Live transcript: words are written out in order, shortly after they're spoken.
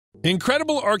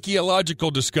Incredible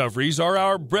archaeological discoveries are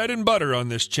our bread and butter on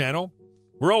this channel.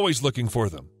 We're always looking for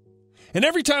them. And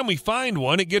every time we find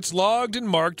one, it gets logged and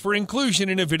marked for inclusion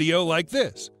in a video like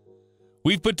this.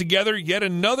 We've put together yet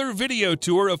another video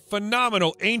tour of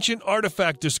phenomenal ancient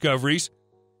artifact discoveries,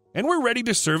 and we're ready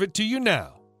to serve it to you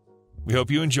now. We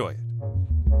hope you enjoy it.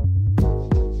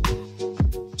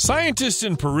 Scientists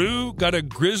in Peru got a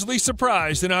grisly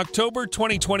surprise in October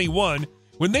 2021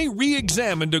 when they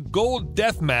re-examined a gold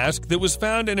death mask that was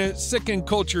found in a Sican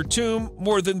culture tomb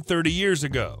more than 30 years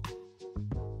ago.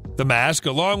 The mask,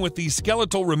 along with the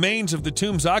skeletal remains of the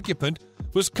tomb's occupant,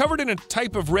 was covered in a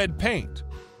type of red paint.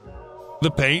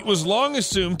 The paint was long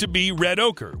assumed to be red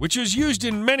ochre, which was used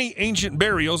in many ancient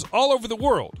burials all over the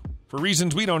world, for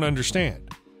reasons we don't understand.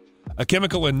 A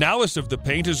chemical analysis of the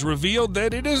paint has revealed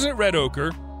that it isn't red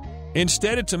ochre.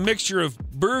 Instead, it's a mixture of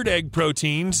bird egg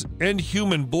proteins and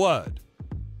human blood.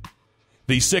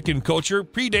 The Sican culture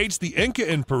predates the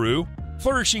Inca in Peru,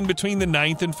 flourishing between the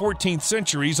 9th and 14th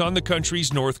centuries on the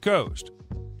country's north coast.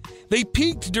 They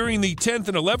peaked during the 10th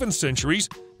and 11th centuries,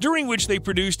 during which they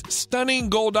produced stunning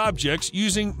gold objects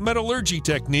using metallurgy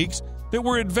techniques that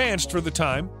were advanced for the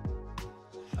time.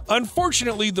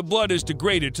 Unfortunately, the blood is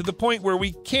degraded to the point where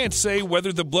we can't say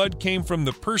whether the blood came from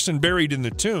the person buried in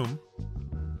the tomb.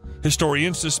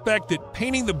 Historians suspect that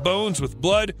painting the bones with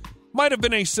blood might have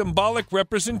been a symbolic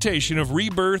representation of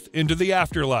rebirth into the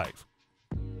afterlife.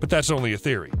 But that's only a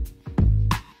theory.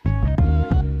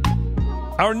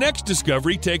 Our next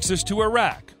discovery takes us to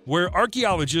Iraq, where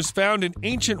archaeologists found an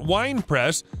ancient wine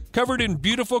press covered in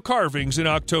beautiful carvings in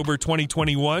October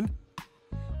 2021.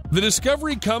 The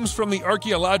discovery comes from the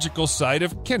archaeological site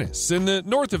of Kinis in the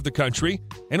north of the country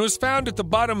and was found at the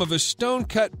bottom of a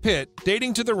stone-cut pit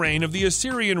dating to the reign of the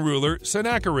Assyrian ruler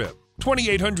Sennacherib,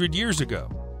 2,800 years ago.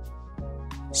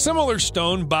 Similar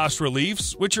stone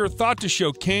bas-reliefs, which are thought to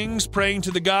show kings praying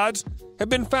to the gods, have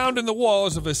been found in the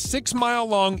walls of a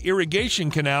 6-mile-long irrigation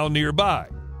canal nearby.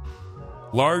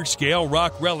 Large-scale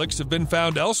rock relics have been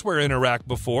found elsewhere in Iraq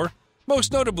before,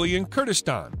 most notably in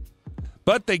Kurdistan.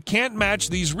 But they can't match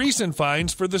these recent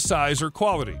finds for the size or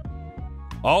quality.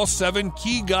 All 7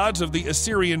 key gods of the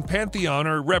Assyrian pantheon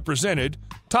are represented,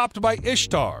 topped by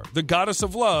Ishtar, the goddess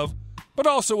of love, but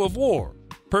also of war,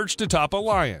 perched atop a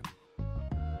lion.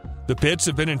 The pits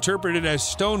have been interpreted as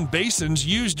stone basins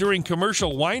used during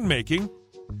commercial winemaking.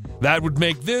 That would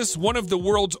make this one of the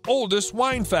world's oldest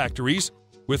wine factories,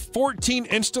 with 14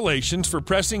 installations for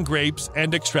pressing grapes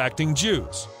and extracting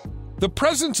juice. The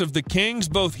presence of the kings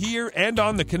both here and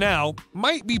on the canal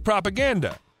might be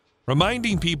propaganda,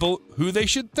 reminding people who they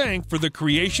should thank for the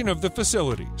creation of the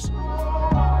facilities.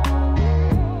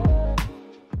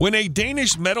 When a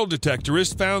Danish metal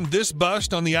detectorist found this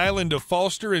bust on the island of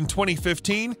Falster in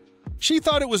 2015, she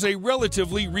thought it was a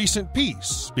relatively recent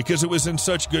piece because it was in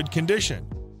such good condition.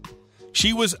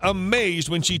 She was amazed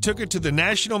when she took it to the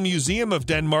National Museum of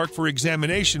Denmark for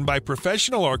examination by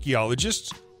professional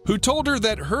archaeologists, who told her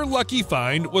that her lucky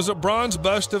find was a bronze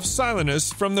bust of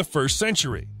Silenus from the 1st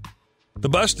century. The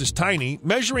bust is tiny,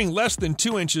 measuring less than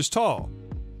 2 inches tall.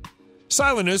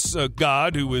 Silenus, a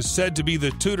god who is said to be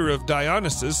the tutor of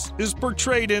Dionysus, is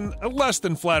portrayed in a less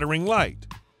than flattering light.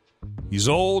 He's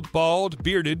old, bald,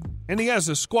 bearded, and he has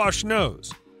a squash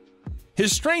nose.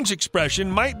 His strange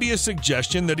expression might be a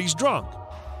suggestion that he's drunk.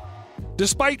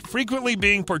 Despite frequently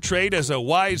being portrayed as a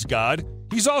wise god,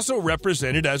 he's also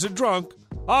represented as a drunk,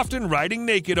 often riding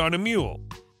naked on a mule.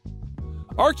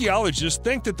 Archaeologists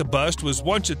think that the bust was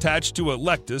once attached to a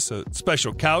lectus, a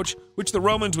special couch which the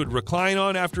Romans would recline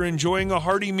on after enjoying a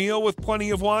hearty meal with plenty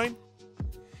of wine.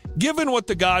 Given what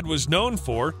the god was known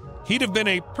for, he'd have been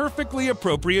a perfectly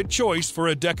appropriate choice for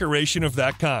a decoration of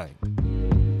that kind.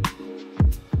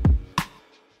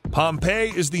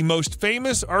 Pompeii is the most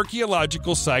famous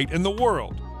archaeological site in the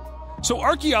world. So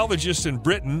archaeologists in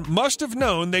Britain must have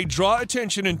known they'd draw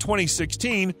attention in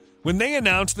 2016 when they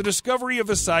announced the discovery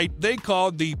of a site they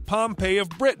called the Pompeii of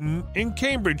Britain in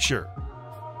Cambridgeshire.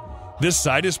 This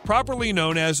site is properly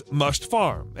known as Must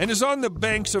Farm and is on the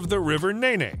banks of the River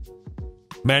Nene.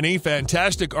 Many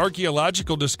fantastic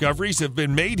archaeological discoveries have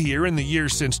been made here in the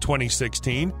years since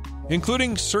 2016,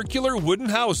 including circular wooden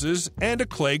houses and a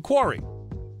clay quarry.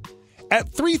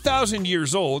 At 3,000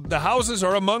 years old, the houses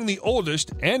are among the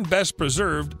oldest and best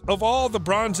preserved of all the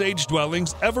Bronze Age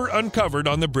dwellings ever uncovered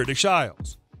on the British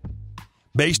Isles.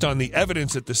 Based on the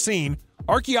evidence at the scene,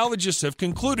 archaeologists have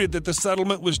concluded that the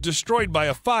settlement was destroyed by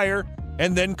a fire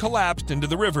and then collapsed into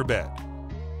the riverbed.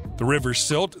 The river's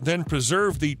silt then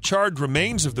preserved the charred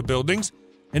remains of the buildings,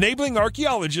 enabling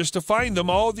archaeologists to find them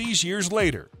all these years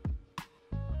later.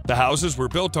 The houses were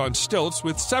built on stilts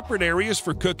with separate areas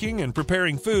for cooking and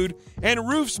preparing food, and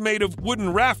roofs made of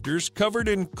wooden rafters covered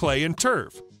in clay and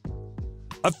turf.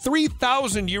 A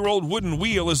 3,000-year-old wooden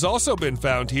wheel has also been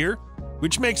found here,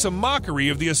 which makes a mockery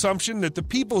of the assumption that the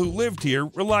people who lived here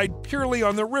relied purely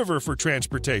on the river for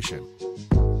transportation.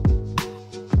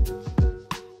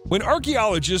 When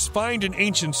archaeologists find an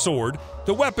ancient sword,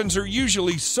 the weapons are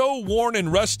usually so worn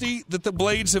and rusty that the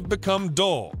blades have become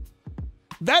dull.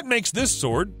 That makes this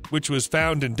sword, which was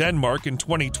found in Denmark in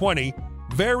 2020,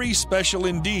 very special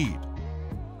indeed.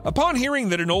 Upon hearing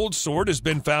that an old sword has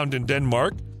been found in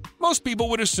Denmark, most people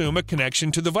would assume a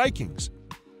connection to the Vikings.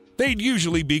 They'd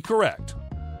usually be correct,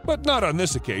 but not on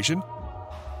this occasion.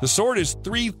 The sword is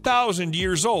 3,000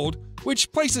 years old,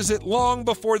 which places it long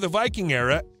before the Viking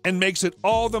era and makes it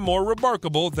all the more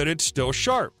remarkable that it's still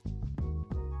sharp.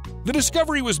 The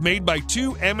discovery was made by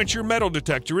two amateur metal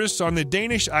detectorists on the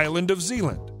Danish island of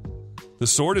Zealand. The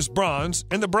sword is bronze,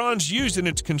 and the bronze used in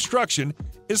its construction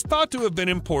is thought to have been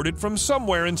imported from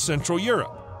somewhere in Central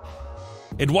Europe.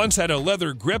 It once had a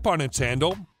leather grip on its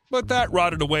handle, but that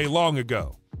rotted away long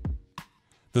ago.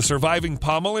 The surviving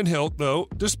pommel and hilt, though,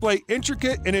 display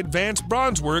intricate and advanced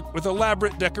bronze work with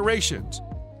elaborate decorations.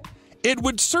 It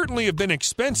would certainly have been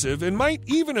expensive and might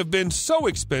even have been so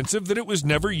expensive that it was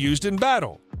never used in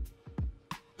battle.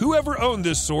 Whoever owned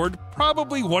this sword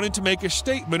probably wanted to make a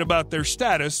statement about their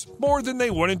status more than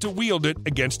they wanted to wield it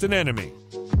against an enemy.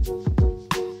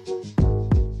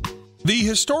 The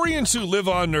historians who live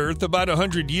on Earth about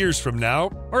 100 years from now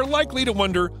are likely to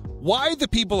wonder why the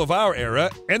people of our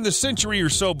era and the century or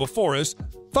so before us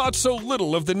thought so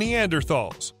little of the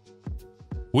Neanderthals.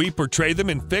 We portray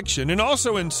them in fiction and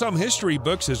also in some history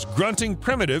books as grunting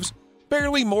primitives,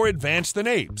 barely more advanced than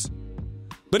apes.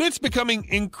 But it's becoming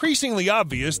increasingly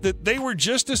obvious that they were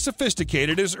just as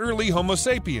sophisticated as early Homo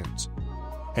sapiens.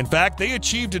 In fact, they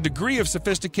achieved a degree of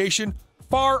sophistication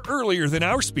far earlier than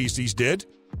our species did.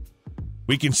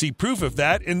 We can see proof of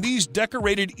that in these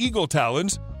decorated eagle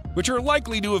talons, which are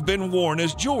likely to have been worn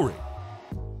as jewelry.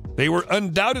 They were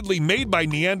undoubtedly made by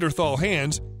Neanderthal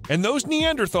hands, and those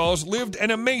Neanderthals lived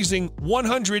an amazing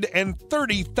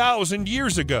 130,000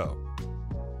 years ago.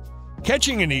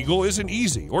 Catching an eagle isn't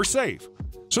easy or safe,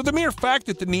 so the mere fact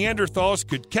that the Neanderthals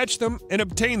could catch them and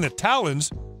obtain the talons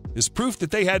is proof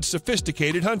that they had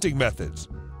sophisticated hunting methods.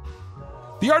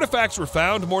 The artifacts were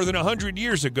found more than 100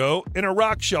 years ago in a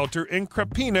rock shelter in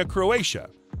Krapina, Croatia,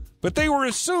 but they were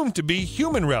assumed to be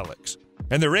human relics,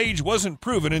 and their age wasn't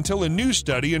proven until a new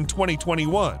study in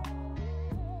 2021.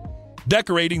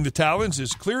 Decorating the talons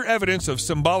is clear evidence of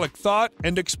symbolic thought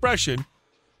and expression,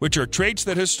 which are traits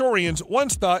that historians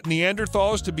once thought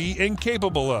Neanderthals to be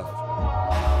incapable of.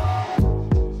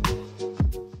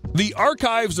 The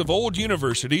archives of old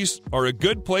universities are a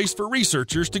good place for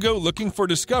researchers to go looking for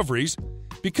discoveries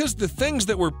because the things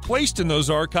that were placed in those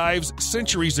archives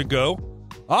centuries ago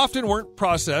often weren't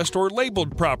processed or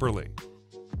labeled properly.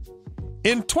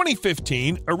 In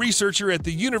 2015, a researcher at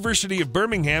the University of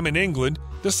Birmingham in England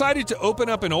decided to open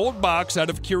up an old box out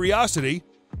of curiosity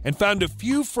and found a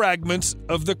few fragments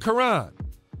of the Quran.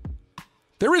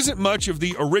 There isn't much of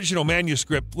the original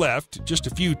manuscript left, just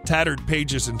a few tattered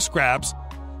pages and scraps,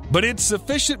 but it's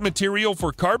sufficient material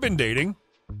for carbon dating.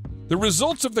 The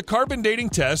results of the carbon dating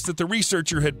test that the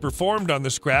researcher had performed on the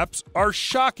scraps are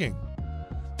shocking.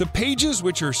 The pages,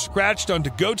 which are scratched onto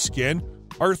goat skin,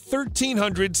 are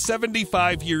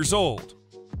 1,375 years old.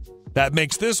 That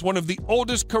makes this one of the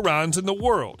oldest Qurans in the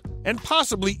world, and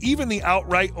possibly even the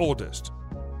outright oldest.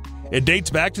 It dates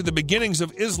back to the beginnings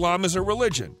of Islam as a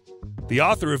religion. The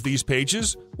author of these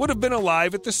pages would have been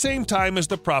alive at the same time as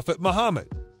the Prophet Muhammad.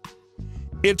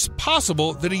 It's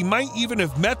possible that he might even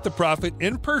have met the Prophet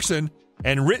in person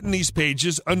and written these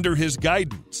pages under his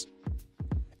guidance.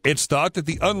 It's thought that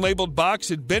the unlabeled box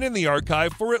had been in the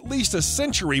archive for at least a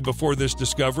century before this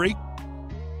discovery.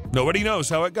 Nobody knows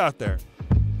how it got there.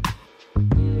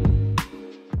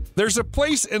 There's a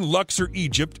place in Luxor,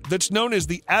 Egypt that's known as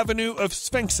the Avenue of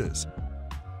Sphinxes.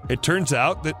 It turns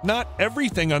out that not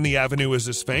everything on the avenue is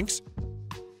a sphinx.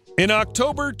 In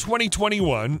October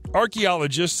 2021,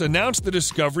 archaeologists announced the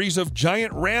discoveries of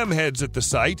giant ram heads at the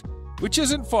site, which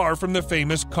isn't far from the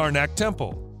famous Karnak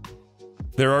Temple.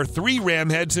 There are 3 ram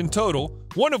heads in total,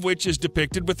 one of which is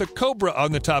depicted with a cobra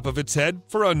on the top of its head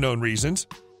for unknown reasons.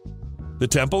 The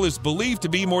temple is believed to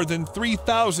be more than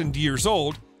 3,000 years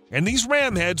old, and these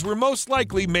ram heads were most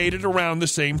likely made at around the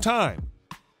same time.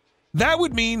 That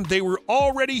would mean they were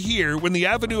already here when the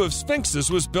Avenue of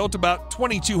Sphinxes was built about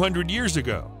 2,200 years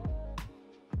ago.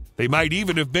 They might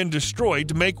even have been destroyed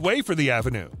to make way for the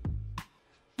avenue.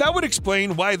 That would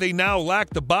explain why they now lack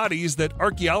the bodies that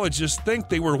archaeologists think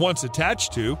they were once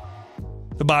attached to.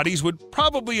 The bodies would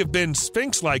probably have been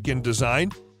sphinx-like in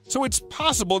design, so it's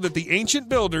possible that the ancient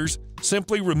builders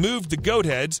simply removed the goat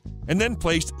heads and then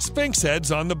placed sphinx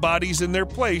heads on the bodies in their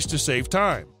place to save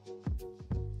time.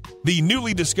 The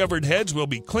newly discovered heads will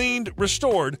be cleaned,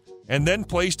 restored, and then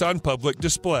placed on public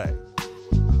display.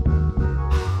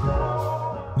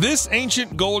 This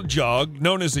ancient gold jog,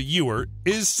 known as a ewer,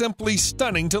 is simply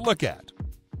stunning to look at.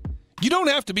 You don't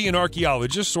have to be an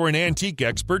archaeologist or an antique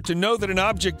expert to know that an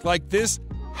object like this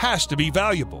has to be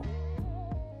valuable.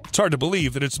 It's hard to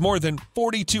believe that it's more than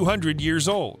 4,200 years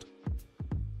old.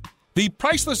 The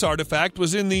priceless artifact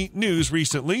was in the news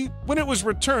recently when it was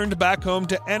returned back home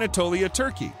to Anatolia,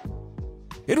 Turkey.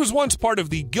 It was once part of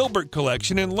the Gilbert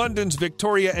collection in London's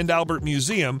Victoria and Albert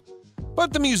Museum,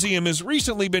 but the museum has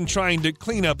recently been trying to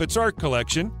clean up its art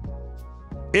collection.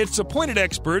 It's appointed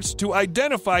experts to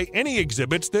identify any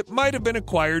exhibits that might have been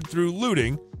acquired through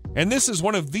looting, and this is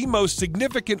one of the most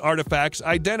significant artifacts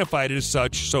identified as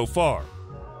such so far.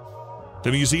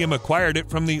 The museum acquired it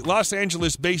from the Los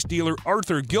Angeles-based dealer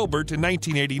Arthur Gilbert in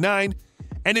 1989,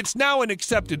 and it's now an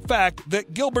accepted fact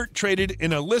that Gilbert traded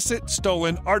in illicit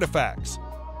stolen artifacts.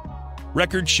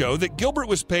 Records show that Gilbert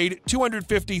was paid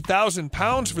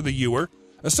 £250,000 for the ewer,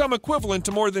 a sum equivalent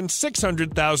to more than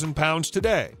 £600,000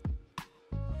 today.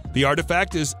 The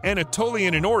artifact is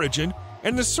Anatolian in origin,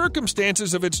 and the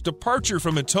circumstances of its departure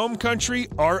from its home country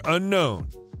are unknown.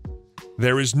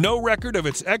 There is no record of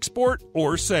its export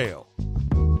or sale.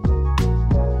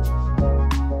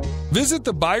 Visit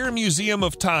the Bayer Museum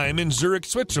of Time in Zurich,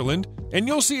 Switzerland, and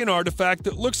you'll see an artifact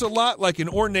that looks a lot like an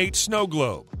ornate snow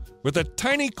globe, with a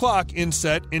tiny clock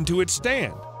inset into its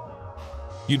stand.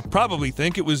 You'd probably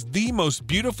think it was the most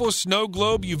beautiful snow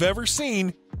globe you've ever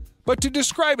seen, but to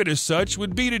describe it as such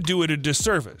would be to do it a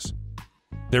disservice.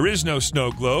 There is no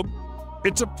snow globe.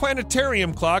 It's a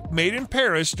planetarium clock made in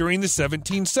Paris during the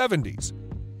 1770s.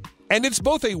 And it's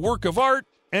both a work of art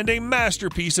and a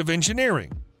masterpiece of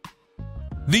engineering.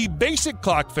 The basic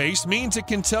clock face means it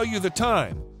can tell you the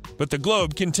time, but the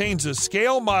globe contains a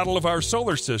scale model of our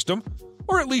solar system,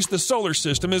 or at least the solar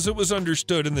system as it was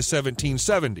understood in the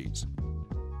 1770s.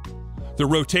 The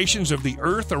rotations of the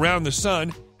Earth around the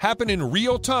Sun happen in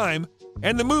real time,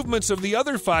 and the movements of the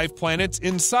other 5 planets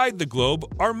inside the globe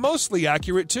are mostly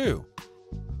accurate too.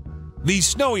 The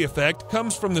snowy effect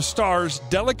comes from the stars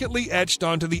delicately etched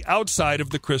onto the outside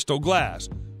of the crystal glass,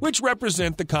 which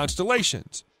represent the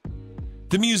constellations.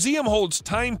 The museum holds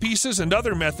timepieces and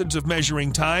other methods of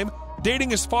measuring time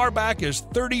dating as far back as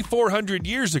 3,400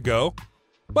 years ago,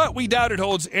 but we doubt it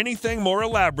holds anything more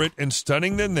elaborate and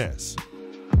stunning than this.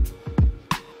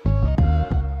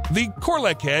 The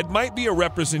Corlech head might be a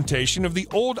representation of the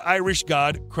old Irish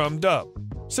god Crum Dubh,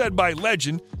 said by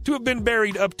legend to have been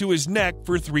buried up to his neck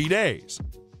for 3 days.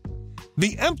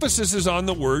 The emphasis is on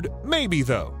the word maybe,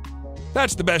 though.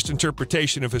 That's the best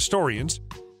interpretation of historians.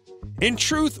 In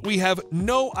truth, we have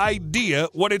no idea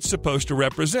what it's supposed to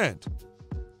represent.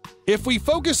 If we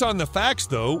focus on the facts,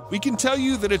 though, we can tell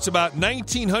you that it's about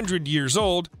 1,900 years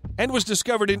old and was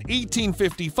discovered in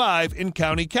 1855 in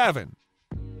County Cavan.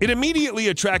 It immediately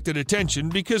attracted attention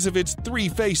because of its 3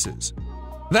 faces.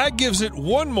 That gives it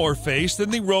one more face than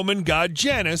the Roman god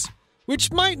Janus,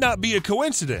 which might not be a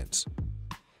coincidence.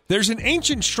 There's an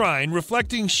ancient shrine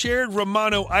reflecting shared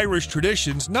Romano-Irish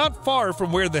traditions not far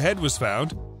from where the head was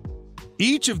found.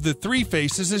 Each of the 3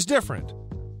 faces is different.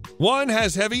 One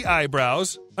has heavy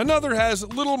eyebrows, another has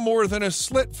little more than a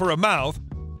slit for a mouth,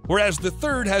 whereas the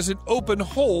third has an open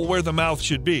hole where the mouth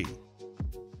should be.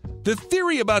 The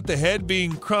theory about the head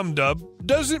being Crum Dubh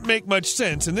doesn't make much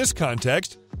sense in this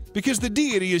context because the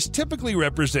deity is typically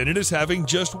represented as having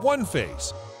just one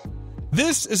face.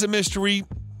 This is a mystery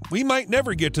we might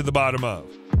never get to the bottom of.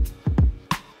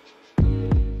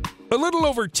 A little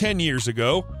over 10 years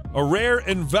ago, a rare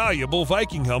and valuable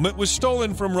Viking helmet was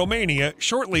stolen from Romania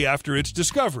shortly after its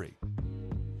discovery.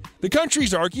 The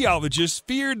country's archaeologists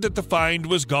feared that the find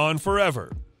was gone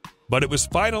forever, but it was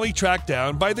finally tracked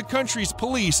down by the country's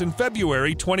police in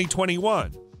February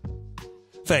 2021.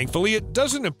 Thankfully, it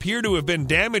doesn't appear to have been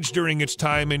damaged during its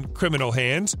time in criminal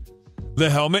hands. The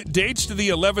helmet dates to the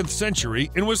 11th century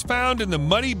and was found in the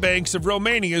muddy banks of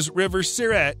Romania's river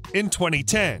Siret in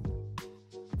 2010.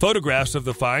 Photographs of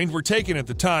the find were taken at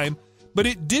the time, but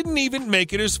it didn't even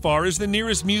make it as far as the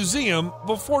nearest museum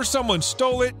before someone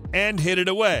stole it and hid it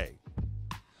away.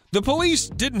 The police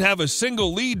didn't have a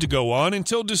single lead to go on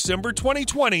until December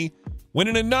 2020, when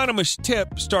an anonymous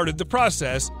tip started the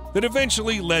process that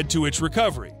eventually led to its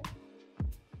recovery.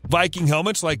 Viking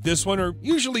helmets like this one are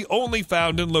usually only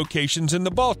found in locations in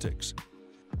the Baltics.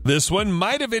 This one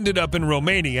might have ended up in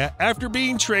Romania after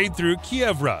being traded through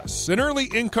Kiev Rus, an early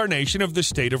incarnation of the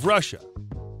state of Russia.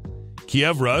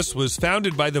 Kiev Rus was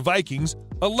founded by the Vikings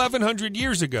 1100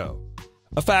 years ago,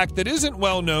 a fact that isn't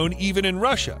well known even in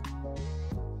Russia.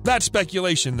 That's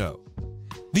speculation, though.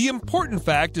 The important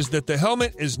fact is that the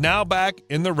helmet is now back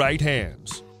in the right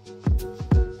hands.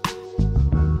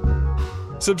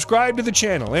 Subscribe to the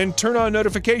channel and turn on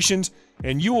notifications,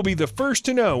 and you will be the first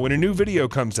to know when a new video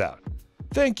comes out.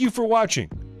 Thank you for watching,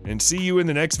 and see you in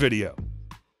the next video.